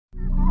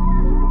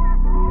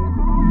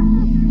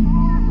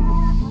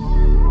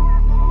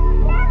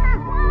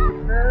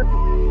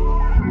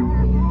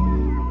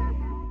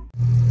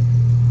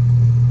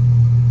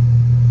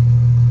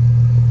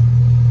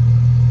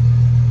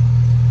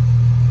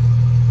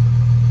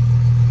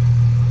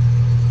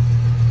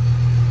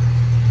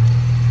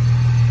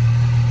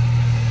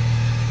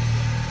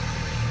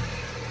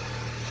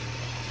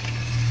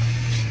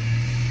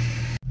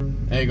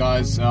Hey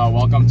guys,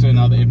 welcome to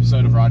another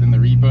episode of Riding the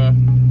Reaper.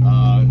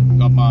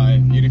 Got my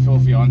beautiful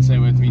fiance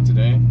with me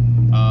today.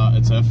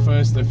 It's her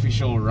first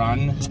official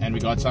run and we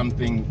got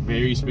something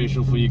very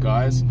special for you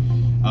guys.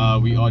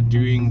 We are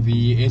doing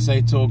the SA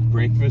Talk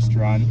breakfast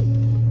run.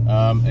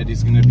 It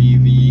is going to be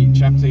the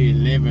chapter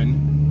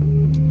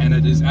 11 and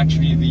it is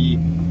actually the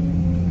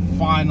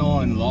final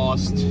and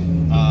last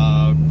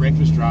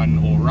breakfast run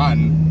or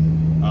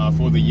run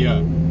for the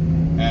year.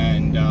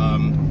 And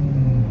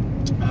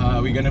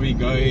we're going to be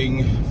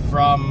going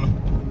from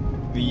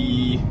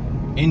the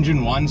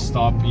Engine 1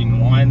 stop in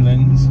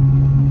Winelands,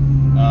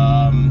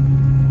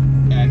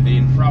 and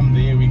then from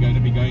there we're going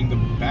to be going the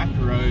back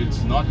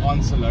roads, not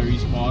on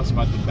Solari's Pass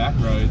but the back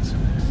roads,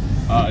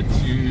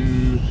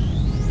 to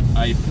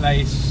a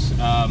place,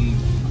 I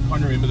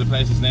can't remember the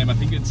place's name. I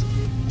think it's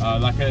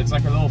like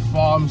a little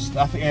farm,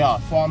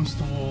 farm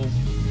stall,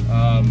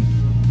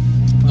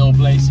 little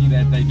placey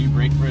that they do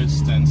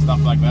breakfast and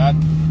stuff like that.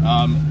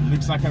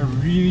 Looks like a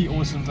really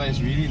awesome place,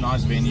 really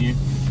nice venue,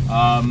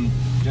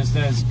 just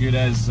as good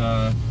as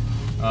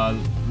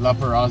La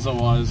Peraza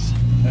was.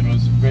 It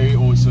was very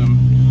awesome.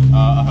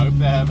 I hope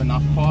they have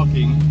enough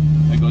parking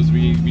because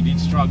we did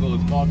struggle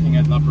with parking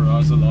at La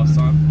Peraza last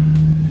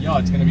time. Yeah,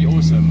 it's going to be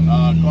awesome.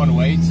 Can't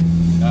wait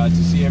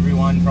to see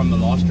everyone from the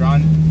last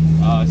run.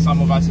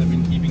 Some of us have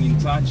been keeping in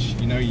touch,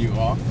 you know you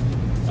are.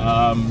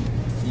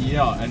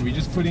 Yeah, and we're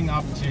just putting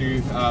up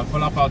to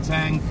fill up our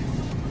tank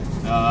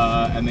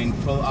and then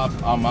fill up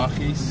our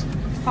machis.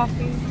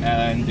 Coffee.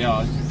 And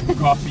yeah,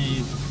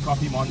 coffee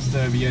monster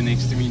over here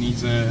next to me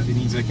needs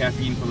a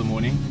caffeine for the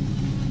morning.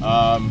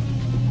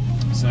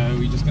 So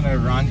we're just gonna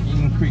run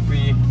in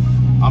quickly.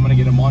 I'm gonna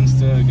get a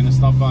monster, gonna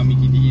stop by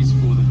Mickey D's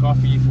for the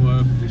coffee for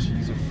her because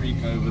she's a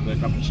freak over the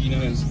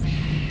cappuccinos.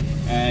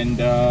 And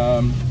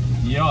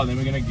yeah, then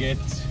we're gonna get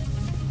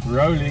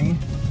rolling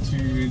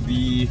to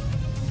the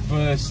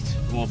first,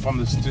 well,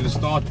 to the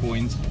start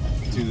point,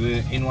 to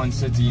the N1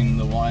 city in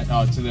the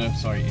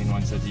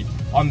N1 city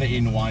on the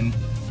N1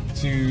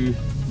 to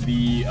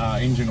the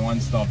Engine 1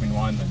 stop in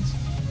Winelands.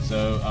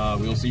 So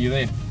we'll see you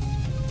there.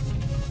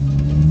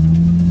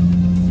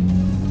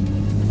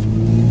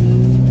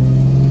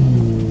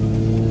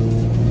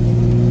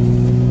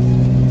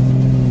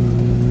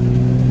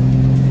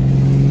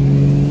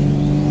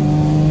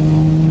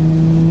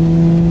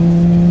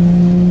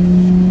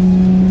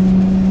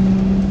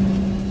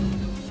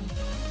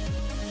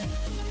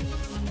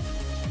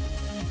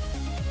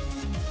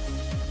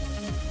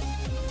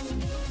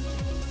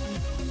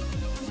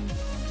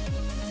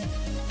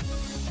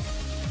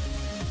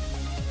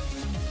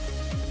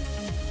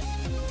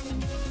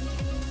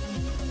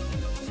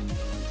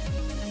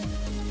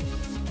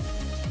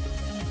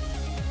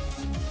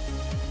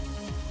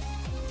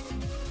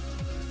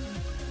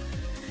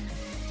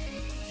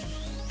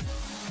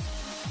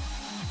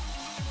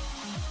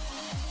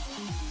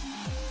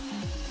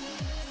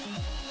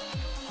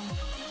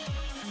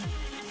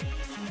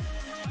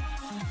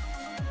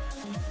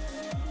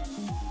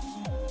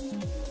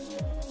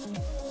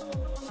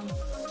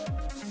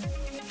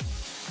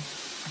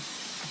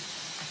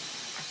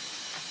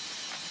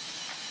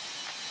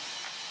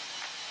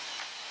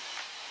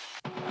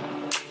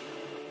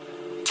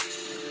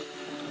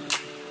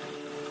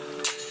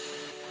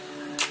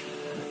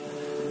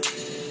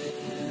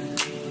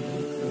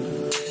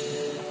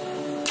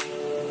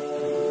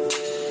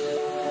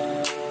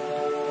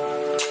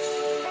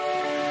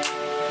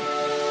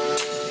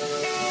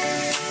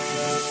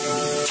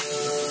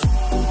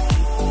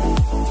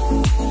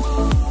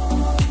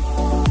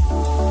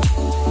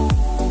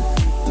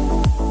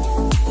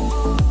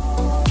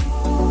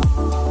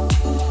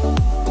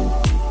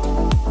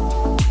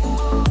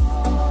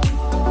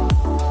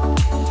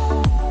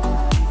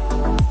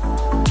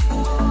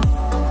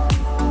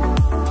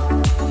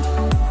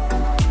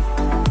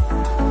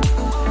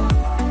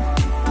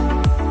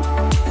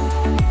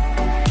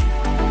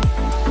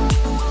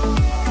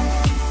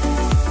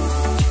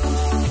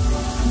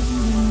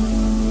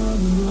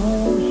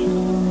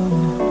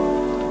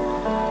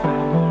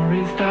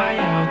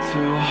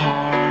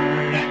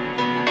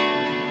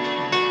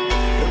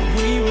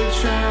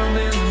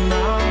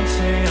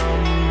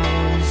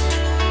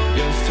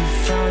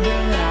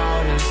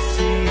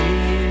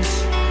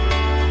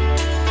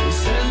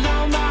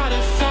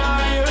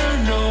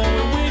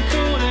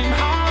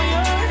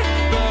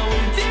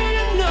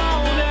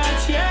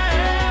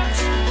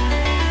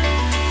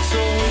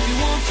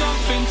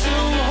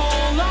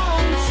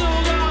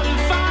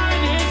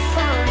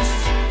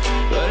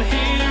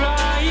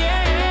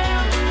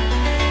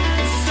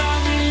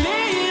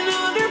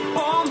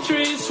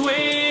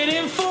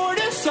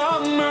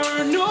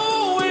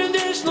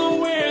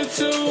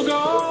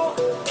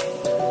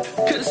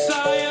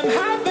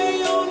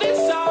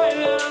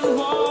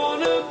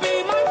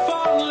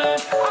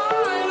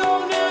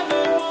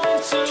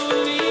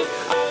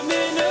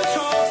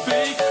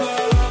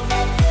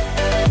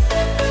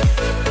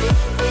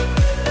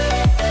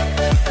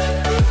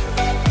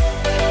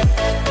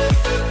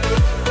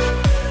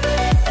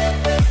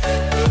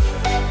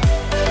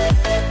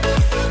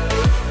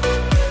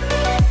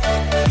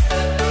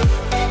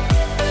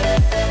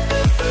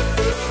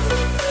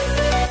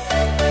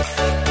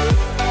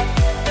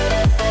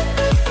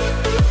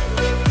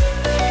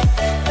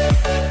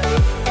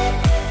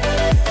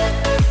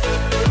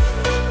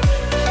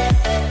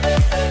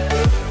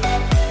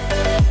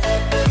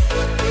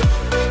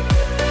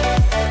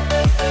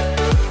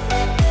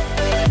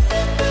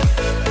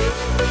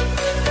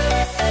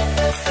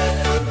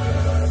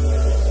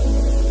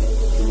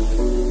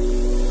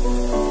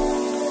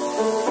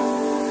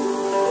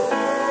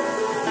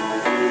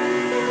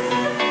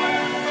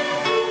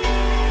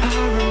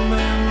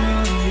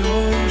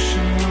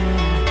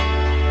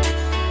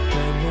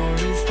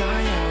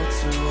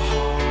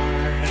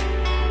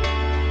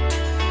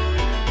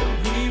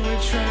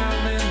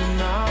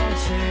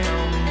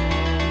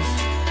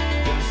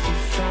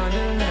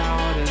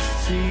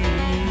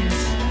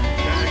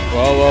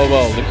 Well,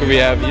 look what we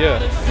have here.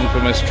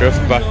 Infamous drift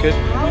bucket.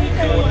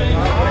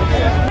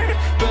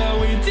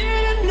 But we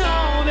didn't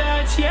know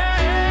that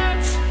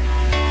yet.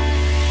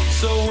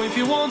 So if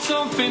you want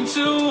something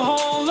to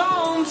hold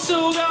on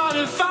to,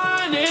 gotta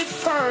find it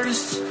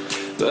first.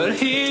 But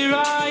here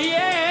I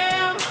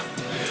am,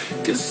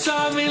 'cause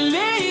I've been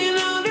laying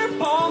under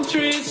palm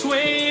trees,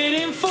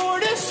 waiting for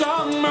the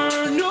summer,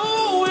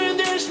 knowing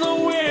there's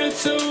nowhere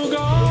to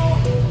go.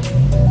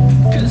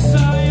 'Cause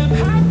I am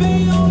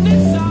happy on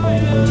this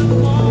island,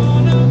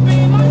 wanna be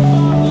my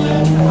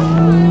fatherland.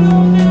 I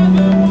don't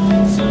ever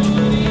want to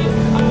leave,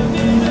 I'm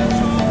in a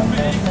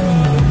tropic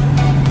club.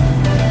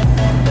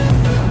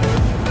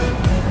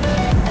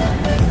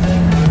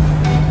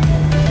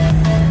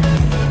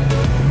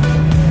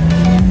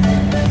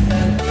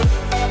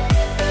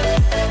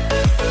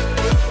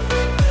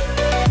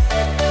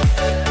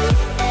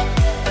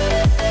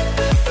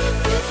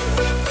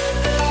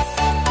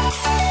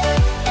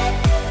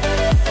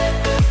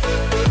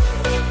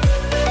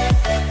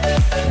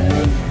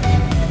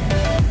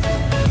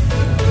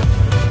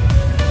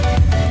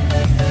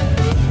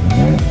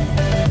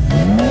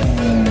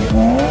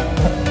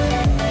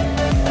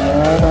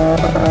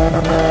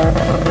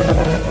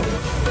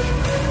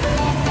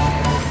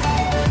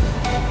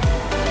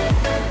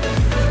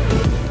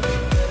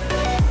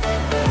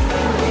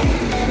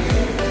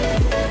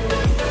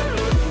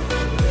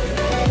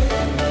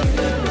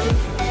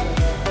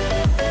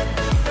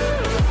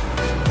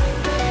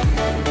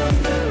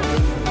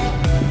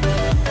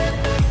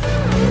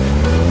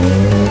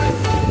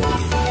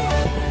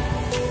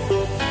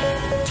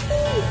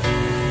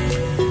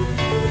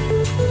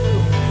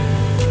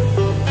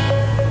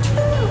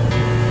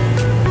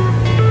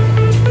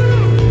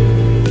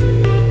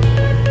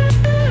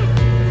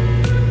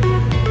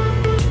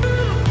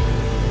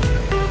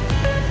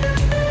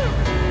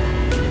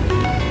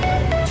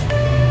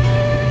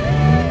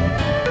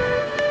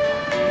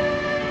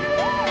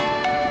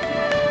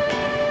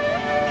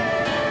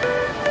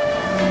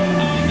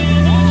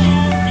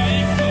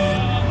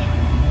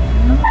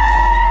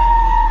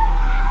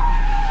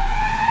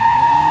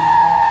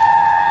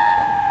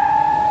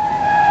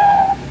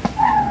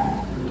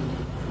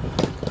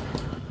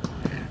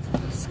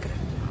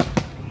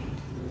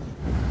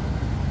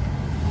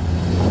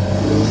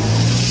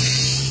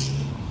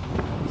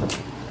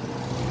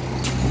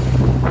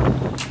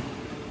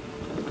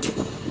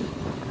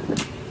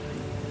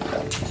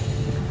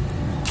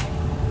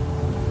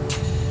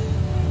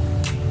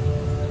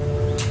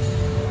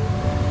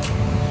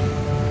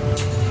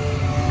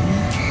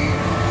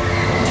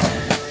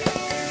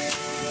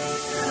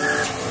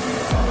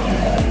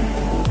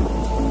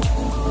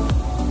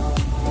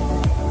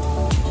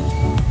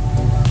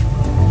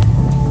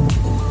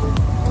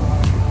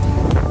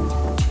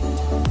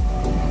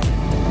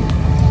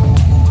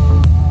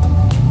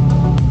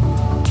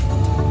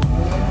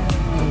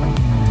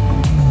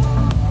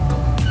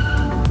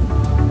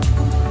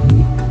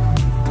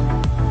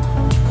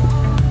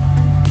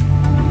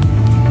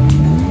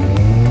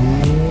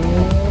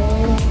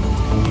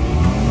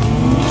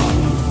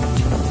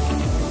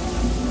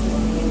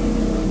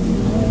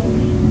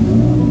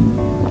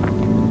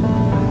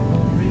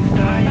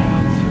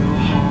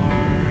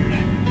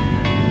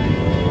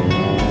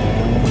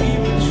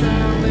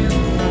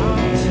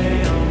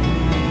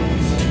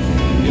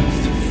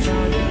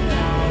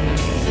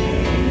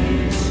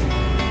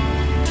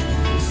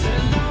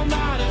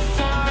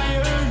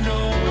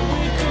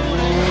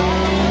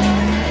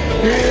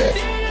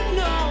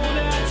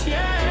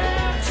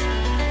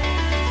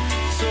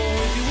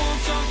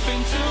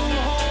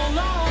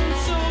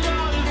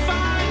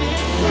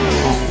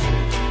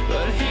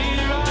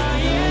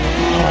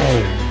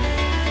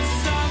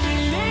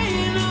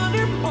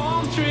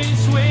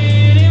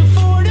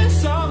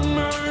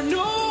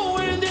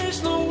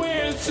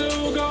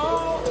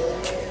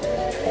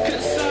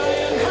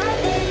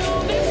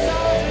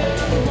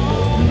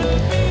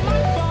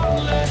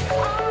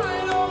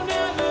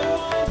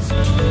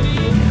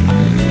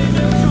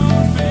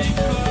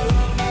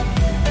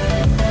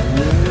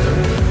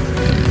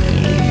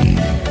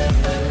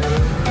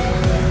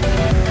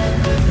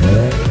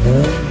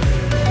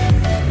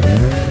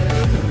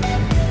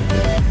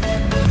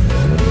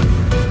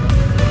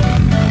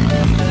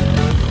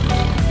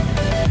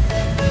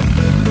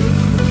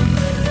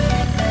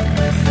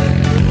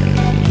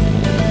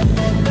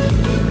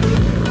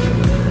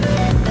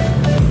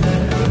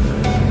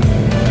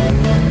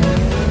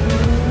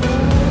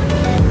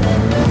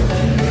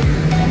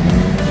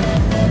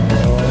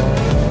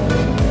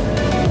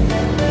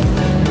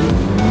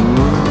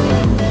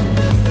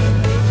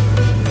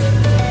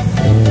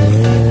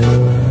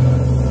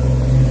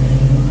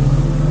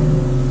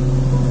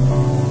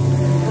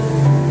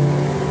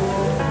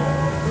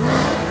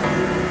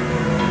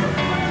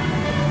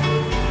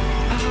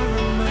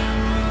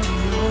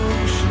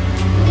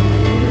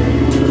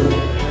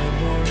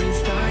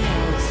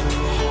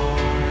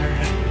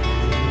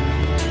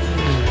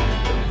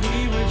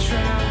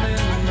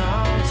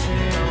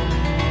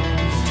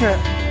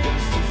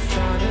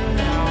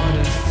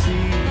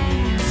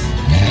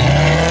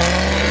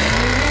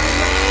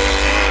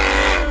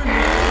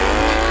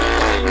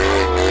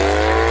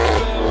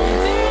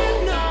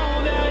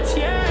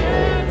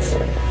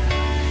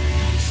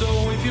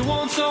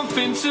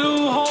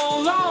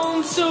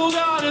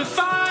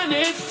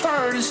 it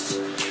first,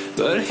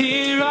 but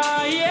here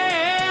I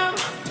am.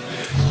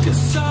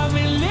 'Cause I've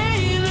been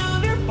laying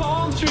under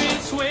palm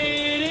trees,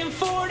 waiting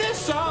for the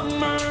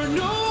summer,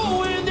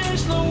 knowing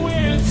there's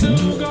nowhere to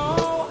go.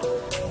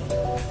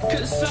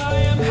 'Cause I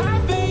am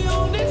happy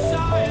on this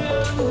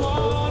island,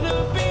 wanna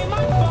be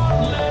my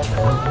farmland.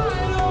 I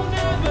don't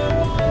ever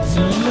want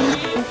to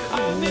leave,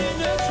 I'm in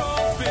a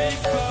tropic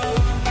club.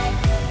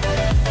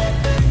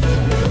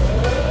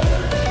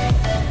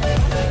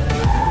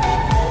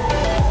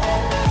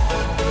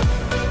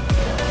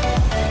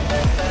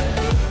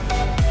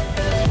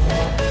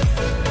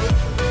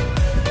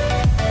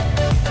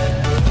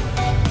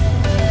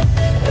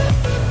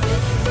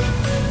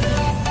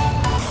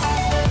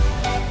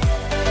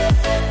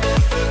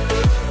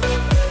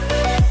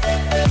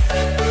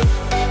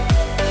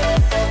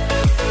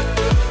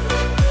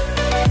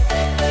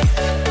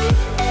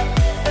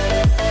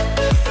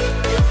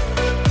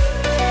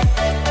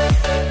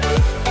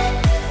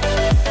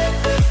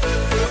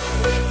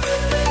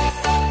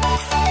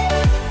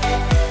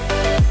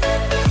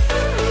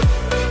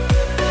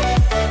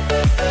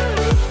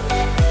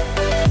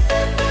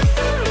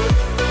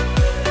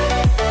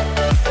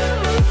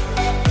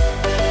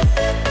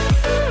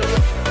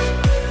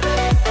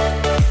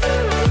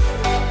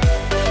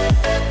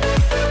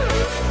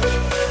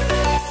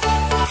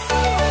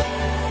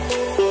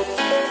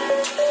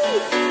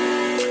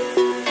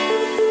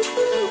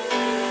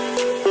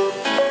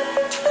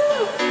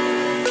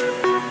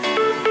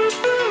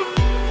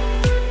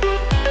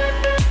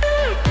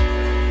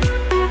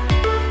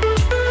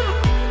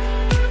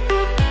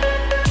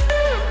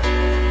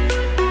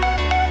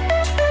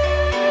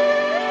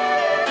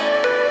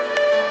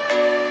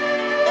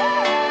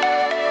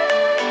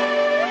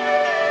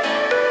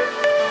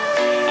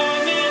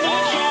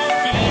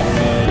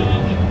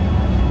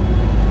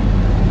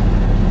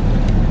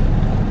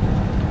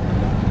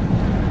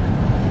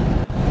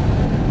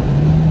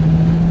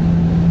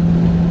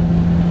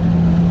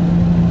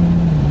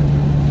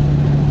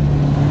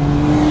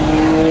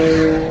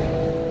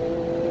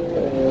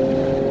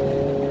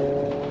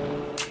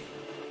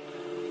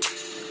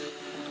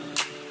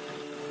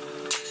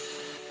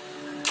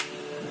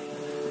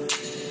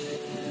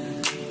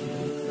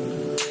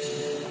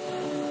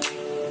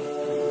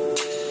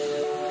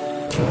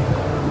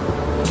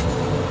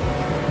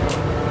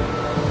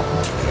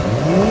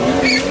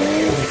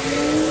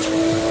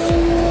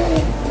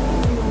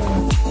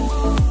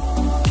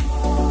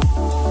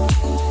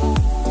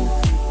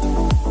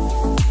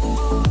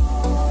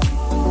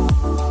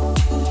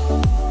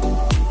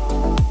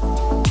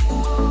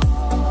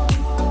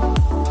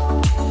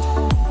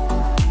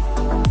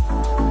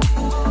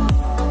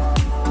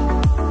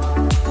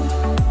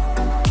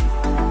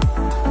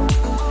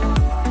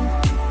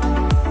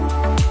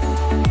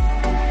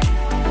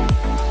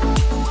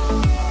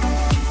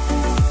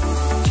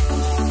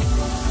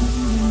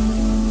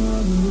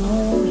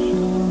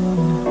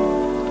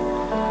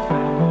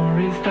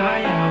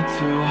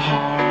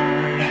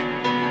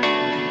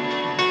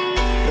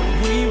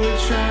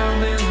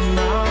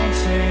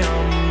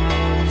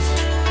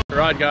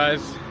 Right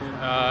guys,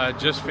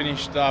 just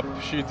finished up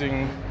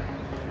shooting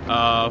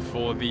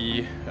for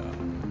the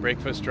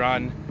breakfast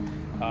run.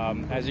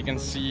 As you can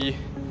see,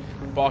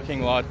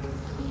 parking lot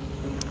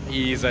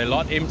is a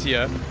lot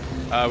emptier.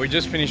 We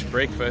just finished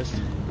breakfast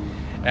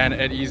and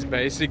it is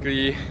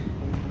basically,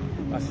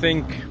 I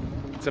think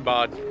it's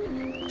about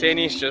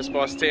 10ish, just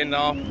past 10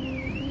 now.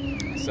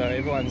 So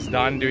everyone's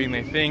done doing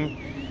their thing.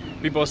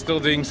 People are still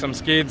doing some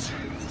skids,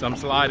 some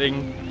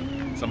sliding,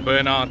 some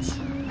burnouts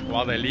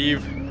while they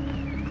leave.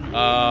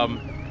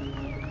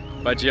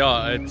 But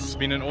yeah, it's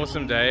been an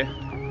awesome day.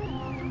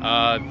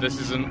 This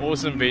is an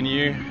awesome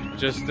venue,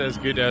 just as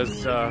good as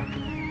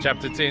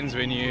Chapter 10's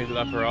venue,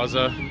 La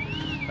Peraza.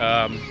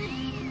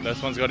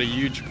 This one's got a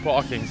huge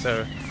parking,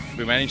 so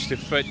we managed to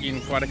fit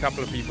in quite a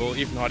couple of people,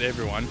 if not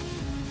everyone.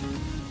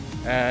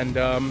 And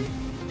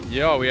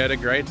yeah, we had a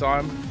great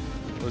time.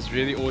 It was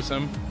really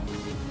awesome.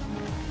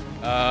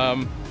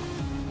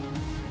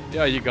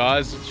 Yeah, you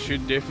guys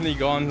should definitely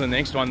go on to the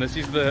next one. This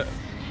is the,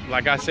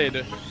 like I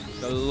said,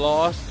 the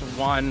last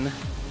one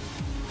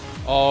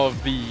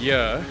of the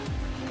year.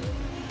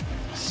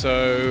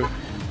 So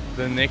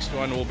the next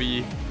one will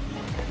be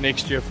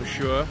next year for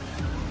sure.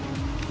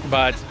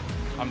 But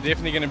I'm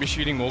definitely going to be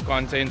shooting more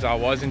content. I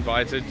was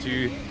invited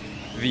to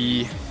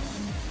the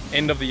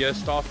end of the year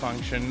staff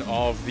function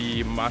of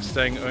the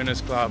Mustang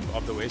Owners Club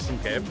of the Western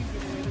Cape.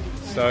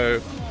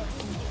 So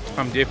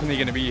I'm definitely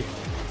going to be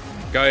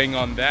going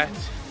on that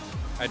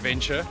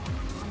adventure.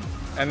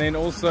 And then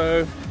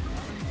also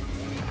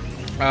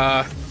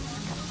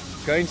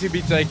going to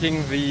be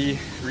taking the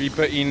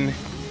Reaper in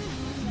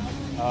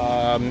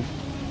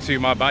to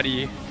my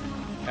buddy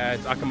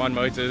at Ackerman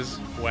Motors,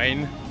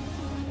 Wayne,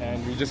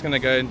 and we're just gonna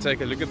go and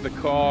take a look at the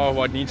car,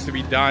 what needs to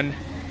be done.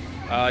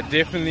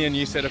 Definitely a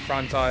new set of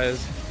front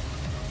tires.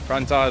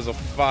 Front tires are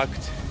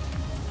fucked,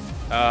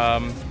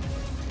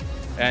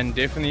 and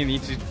definitely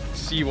need to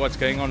see what's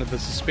going on with the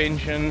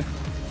suspension,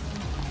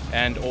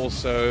 and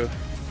also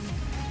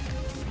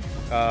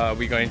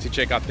we're going to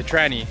check out the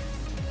tranny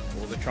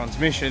or the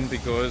transmission,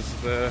 because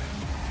the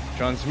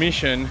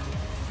transmission,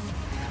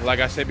 like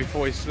I said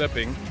before, is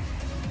slipping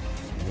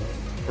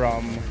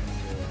from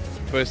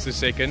first to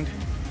second.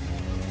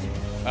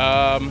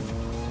 But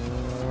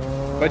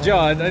yeah,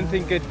 I don't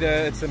think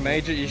it's a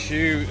major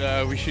issue.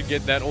 We should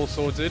get that all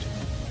sorted,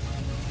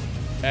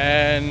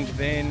 and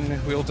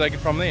then we'll take it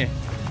from there.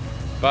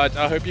 But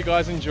I hope you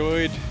guys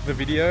enjoyed the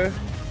video,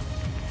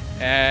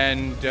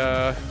 and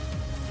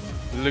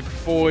look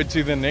forward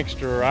to the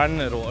next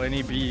run. It'll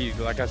only be,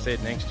 like I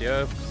said, next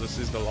year, because this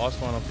is the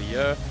last one of the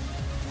year.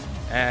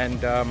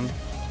 And oh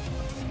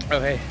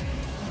hey,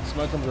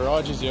 Smoke and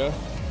Garage is here.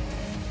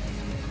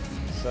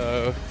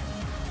 So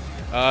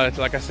it's,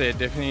 like I said,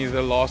 definitely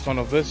the last one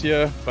of this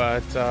year,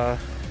 but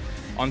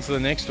on to the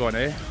next one,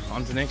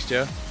 on to next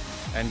year.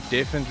 And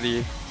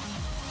definitely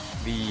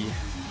the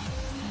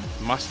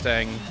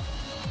Mustang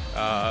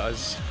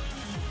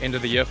end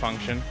of the year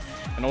function.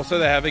 And also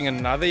they're having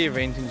another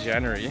event in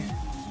January,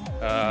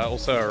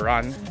 also a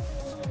run,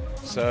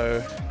 so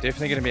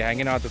definitely going to be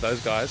hanging out with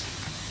those guys.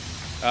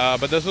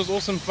 But this was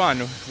awesome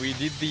fun. We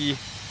did the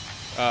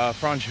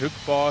French hook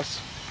pass,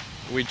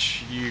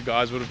 which you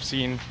guys would have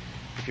seen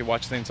if you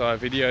watched the entire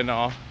video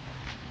now,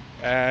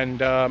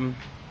 and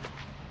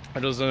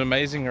it was an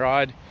amazing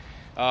ride.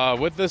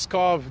 With this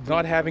car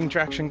not having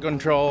traction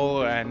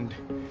control and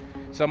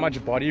so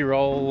much body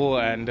roll,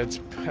 and it's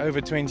over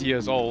 20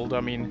 years old.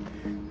 I mean,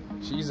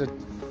 she's a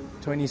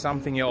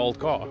 20-something-year-old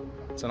car.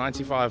 It's a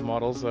 95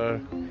 model, so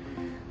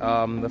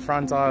the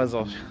front tires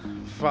are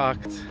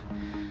fucked,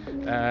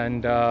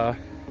 and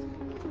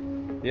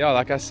yeah,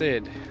 like I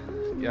said,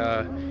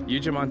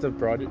 huge amount of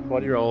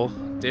body roll.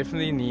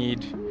 Definitely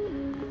need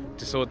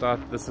to sort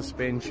out the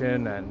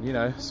suspension, and you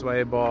know,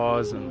 sway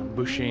bars and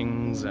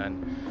bushings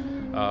and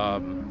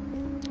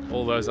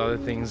all those other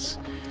things,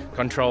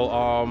 control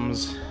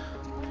arms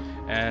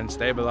and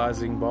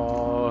stabilizing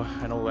bar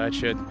and all that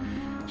shit,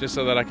 just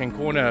so that I can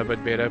corner a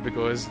bit better,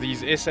 because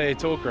these SA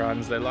torque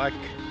runs, they like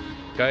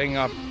going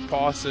up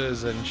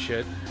passes and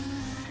shit,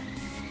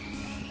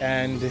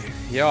 and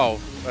yo,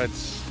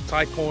 it's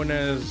tight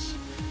corners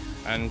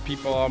and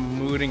people are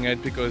mooring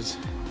it, because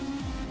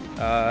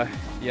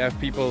you have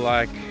people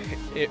like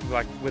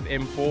with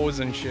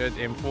M4s and shit,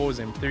 M4s,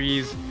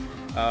 M3s,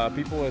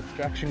 people with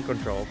traction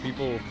control,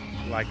 people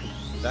like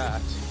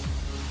that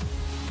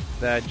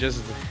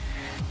just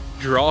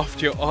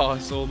draft your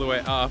ass all the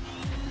way up,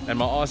 and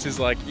my ass is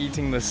like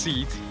eating the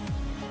seat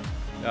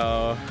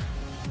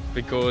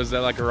because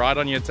they're like right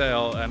on your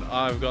tail, and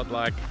I've got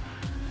like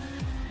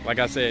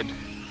I said,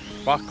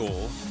 fuck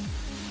all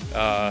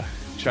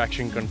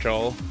traction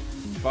control,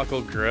 fuck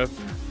all grip.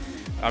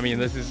 I mean,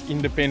 this is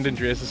independent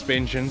rear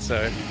suspension,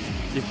 so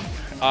if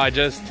I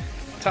just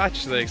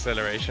touch the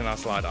acceleration, I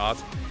slide out,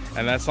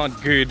 and that's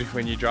not good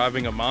when you're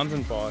driving a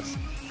mountain pass,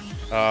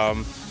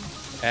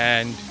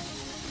 and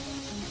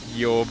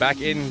your back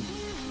end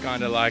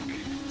kind of like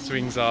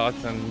swings out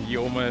and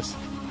you almost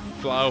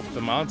fly off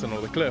the mountain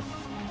or the cliff,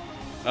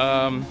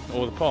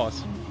 or the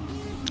pass.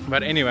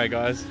 But anyway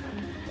guys,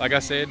 like I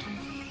said,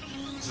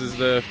 this is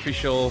the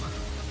official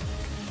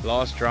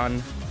last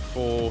run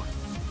for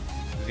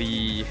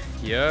the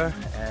year,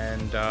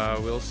 and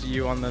we'll see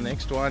you on the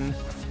next one.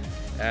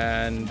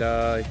 And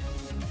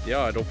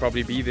yeah, it'll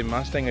probably be the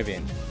Mustang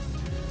event.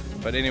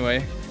 But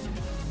anyway,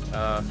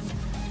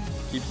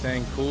 keep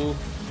staying cool,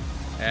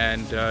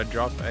 and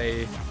drop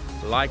a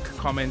like,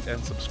 comment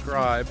and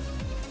subscribe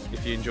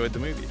if you enjoyed the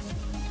movie.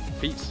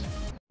 Peace.